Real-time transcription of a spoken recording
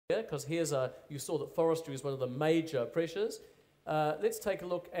because here's you saw that forestry is one of the major pressures. Let's take a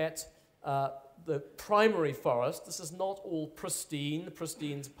look at the primary forest. This is not all pristine.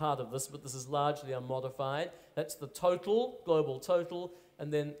 Pristine's part of this, but this is largely unmodified. That's the total, global total,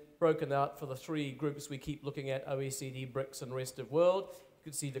 and then broken out for the three groups we keep looking at, OECD, BRICS, and rest of world. You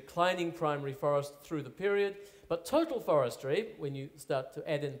can see declining primary forest through the period, but total forestry, when you start to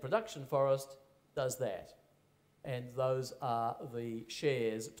add in production forest, does that. And those are the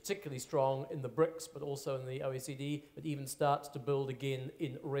shares, particularly strong in the BRICS, but also in the OECD, but even starts to build again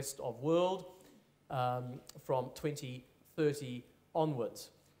in rest of world from 2030 onwards.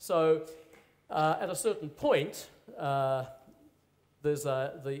 So at a certain point, there's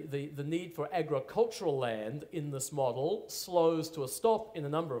the need for agricultural land in this model slows to a stop in a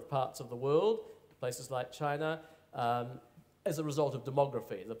number of parts of the world, places like China, as a result of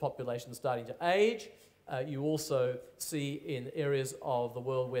demography. The population is starting to age. You also see in areas of the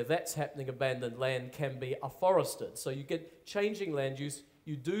world where that's happening, abandoned land can be afforested. So you get changing land use.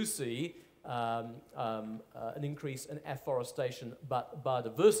 You do see an increase in afforestation, but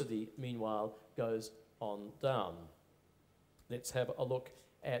biodiversity, meanwhile, goes on down. Let's have a look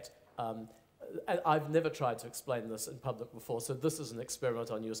at, I've never tried to explain this in public before, so this is an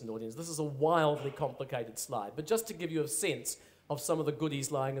experiment on you as an audience. This is a wildly complicated slide, but just to give you a sense of some of the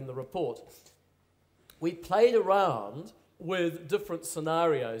goodies lying in the report. We played around with different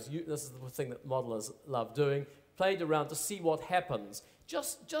scenarios. This is the thing that modelers love doing. Played around to see what happens,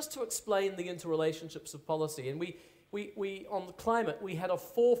 just to explain the interrelationships of policy. And we on the climate, we had a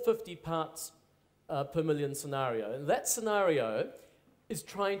 450 parts per million scenario. And that scenario is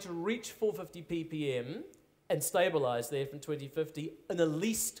trying to reach 450 ppm and stabilize there from 2050 in a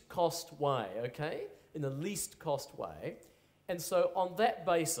least cost way, okay? In a least cost way. And so on that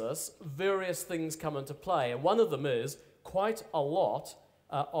basis, various things come into play. And one of them is quite a lot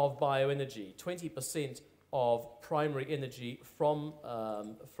of bioenergy, 20% of primary energy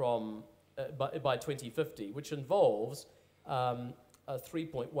by 2050, which involves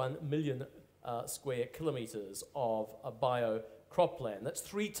 3.1 million square kilometers of bio cropland. That's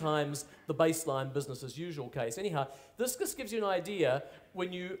 3 times the baseline business as usual case. Anyhow, this just gives you an idea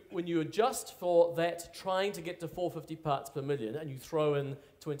when you adjust for that trying to get to 450 parts per million and you throw in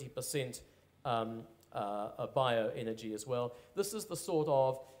 20% bioenergy as well. This is the sort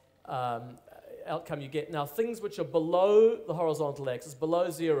of outcome you get. Now, things which are below the horizontal axis, below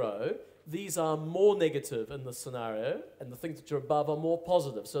 0, these are more negative in this scenario, and the things that are above are more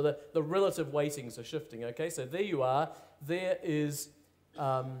positive. So the relative weightings are shifting, okay? So there you are. There is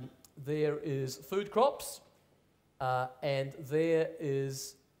food crops, and there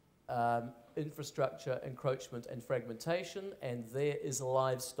is infrastructure encroachment and fragmentation, and there is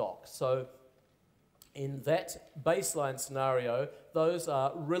livestock. So in that baseline scenario, those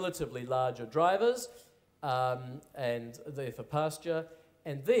are relatively larger drivers, and they're for pasture,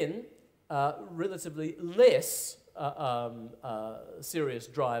 and then relatively less serious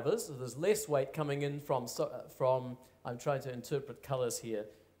drivers. So there's less weight coming in from I'm trying to interpret colours here,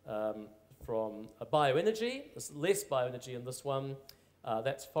 from bioenergy. There's less bioenergy in this one.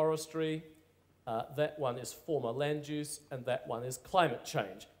 That's forestry. That one is former land use, and that one is climate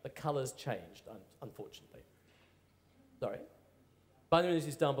change. The colours changed, unfortunately. Sorry. Bioenergy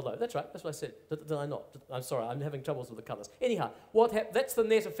is down below. That's right. That's what I said. Did I not? I'm sorry. I'm having troubles with the colours. Anyhow, that's the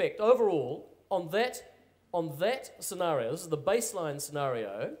net effect overall on that scenario. This is the baseline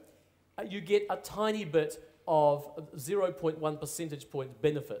scenario. You get a tiny bit of 0.1 percentage point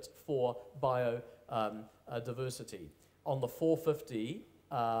benefit for biodiversity. On the 450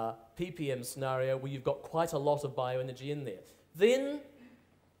 ppm scenario, where you've got quite a lot of bioenergy in there. Then,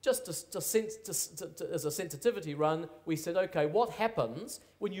 just as a sensitivity run, we said, okay, what happens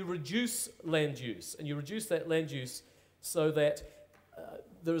when you reduce land use? And you reduce that land use so that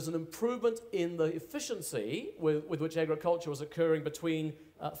there is an improvement in the efficiency with which agriculture is occurring between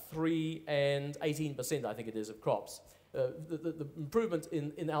 3 and 18%, I think it is, of crops. The improvement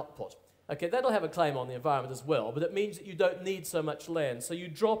in output. Okay, that'll have a claim on the environment as well, but it means that you don't need so much land. So you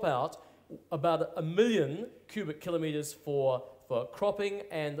drop out about 1 million cubic kilometres for cropping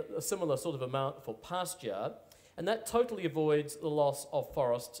and a similar sort of amount for pasture, and that totally avoids the loss of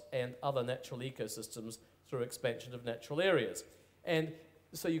forests and other natural ecosystems through expansion of natural areas. And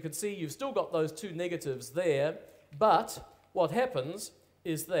so you can see you've still got those 2 negatives there, but what happens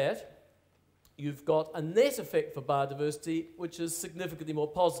is that you've got a net effect for biodiversity which is significantly more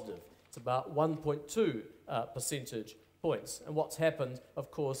positive. It's about 1.2 percentage points. And what's happened, of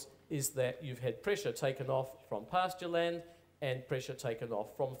course, is that you've had pressure taken off from pasture land and pressure taken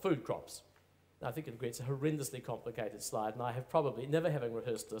off from food crops. Now, I think you'd agree it's a horrendously complicated slide, and I have probably, never having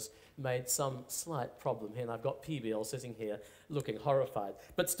rehearsed this, made some slight problem here, and I've got PBL sitting here looking horrified.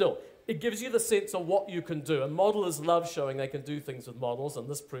 But still, it gives you the sense of what you can do, and modelers love showing they can do things with models, and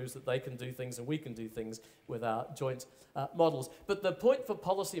this proves that they can do things and we can do things with our joint models. But the point for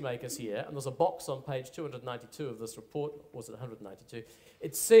policymakers here, and there's a box on page 292 of this report, or was it 192,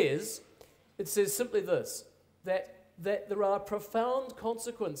 it says simply this, that there are profound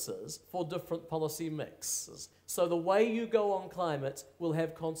consequences for different policy mixes. So the way you go on climate will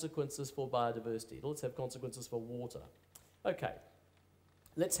have consequences for biodiversity. It'll have consequences for water. Okay,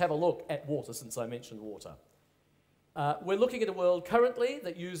 let's have a look at water, since I mentioned water. We're looking at a world currently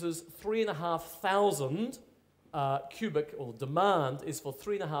that uses 3,500 cubic, or demand is for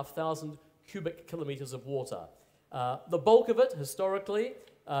 3,500 cubic kilometres of water. The bulk of it, historically,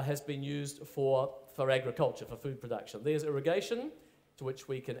 has been used for agriculture, for food production. There's irrigation, to which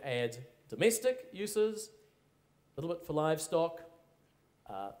we can add domestic uses, a little bit for livestock,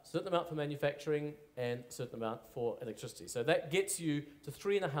 a certain amount for manufacturing, and a certain amount for electricity. So that gets you to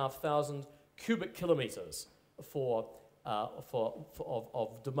 3,500 cubic kilometres of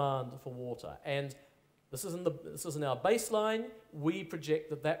demand for water. And this is in our baseline. We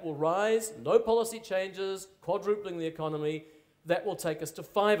project that that will rise, no policy changes, quadrupling the economy. That will take us to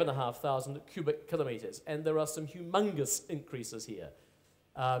 5,500 cubic kilometres. And there are some humongous increases here.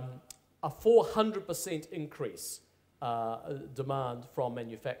 A 400% increase demand from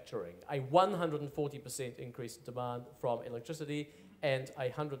manufacturing, a 140% increase in demand from electricity, and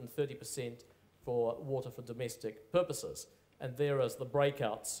 130% for water for domestic purposes. And there is the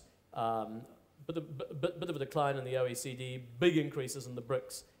breakouts. Bit of a decline in the OECD, big increases in the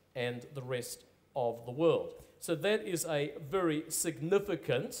BRICS and the rest of the world. So that is a very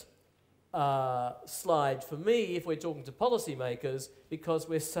significant slide for me if we're talking to policymakers, because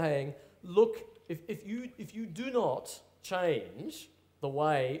we're saying, look, if you do not change the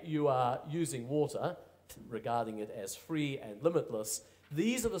way you are using water, regarding it as free and limitless,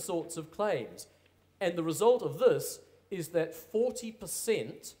 these are the sorts of claims. And the result of this is that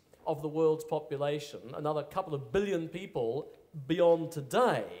 40% of the world's population, another couple of billion people beyond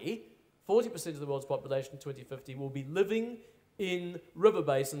today, 40% of the world's population in 2050 will be living in river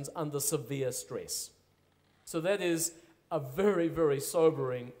basins under severe stress. So that is a very, very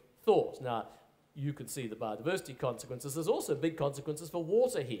sobering thought. Now, you can see the biodiversity consequences. There's also big consequences for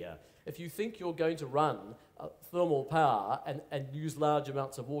water here. If you think you're going to run thermal power and use large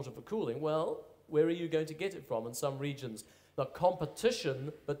amounts of water for cooling, well, where are you going to get it from? In some regions, the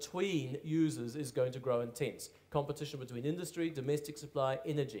competition between users is going to grow intense. Competition between industry, domestic supply,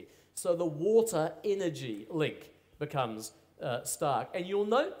 energy. So the water-energy link becomes stark. And you'll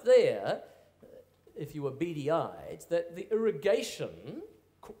note there, if you were beady-eyed, that the irrigation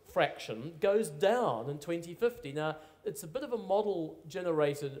fraction goes down in 2050. Now, it's a bit of a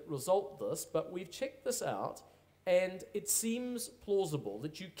model-generated result, this, but we've checked this out, and it seems plausible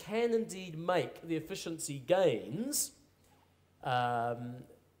that you can indeed make the efficiency gains,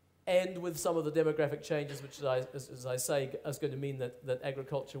 and with some of the demographic changes, which, as I say, is going to mean that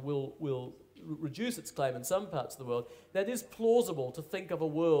agriculture will reduce its claim in some parts of the world, that is plausible to think of a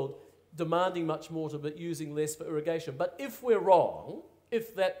world demanding much more but using less for irrigation. But if we're wrong,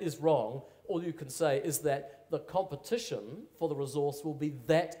 if that is wrong, all you can say is that the competition for the resource will be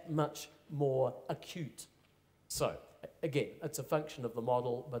that much more acute. So, again, it's a function of the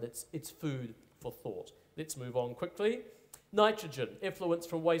model, but it's food for thought. Let's move on quickly. Nitrogen, effluents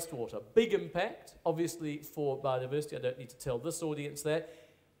from wastewater, big impact, obviously, for biodiversity. I don't need to tell this audience that.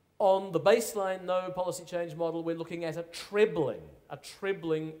 On the baseline, no policy change model, we're looking at a trebling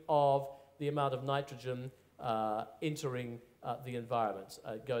of the amount of nitrogen entering the environment.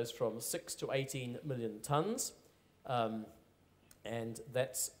 It goes from 6 to 18 million tonnes, and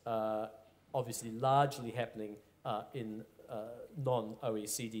that's obviously largely happening in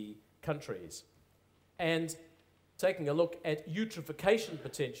non-OECD countries. And taking a look at eutrophication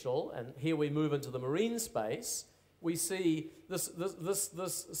potential, and here we move into the marine space, we see this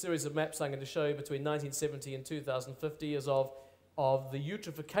series of maps I'm going to show you between 1970 and 2050 is of the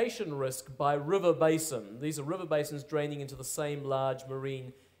eutrophication risk by river basin. These are river basins draining into the same large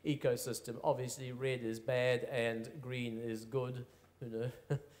marine ecosystem. Obviously, red is bad and green is good. You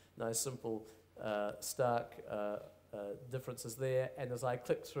know, nice, simple, stark differences there. And as I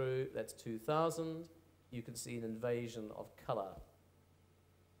click through, that's 2000. You can see an invasion of colour.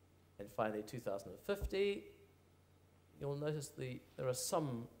 And finally, 2050. You'll notice there are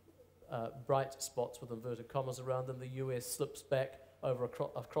some bright spots with inverted commas around them. The US slips back over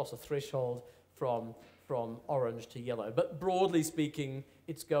across a threshold from orange to yellow. But broadly speaking,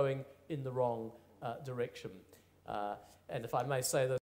 it's going in the wrong direction. And if I may say this,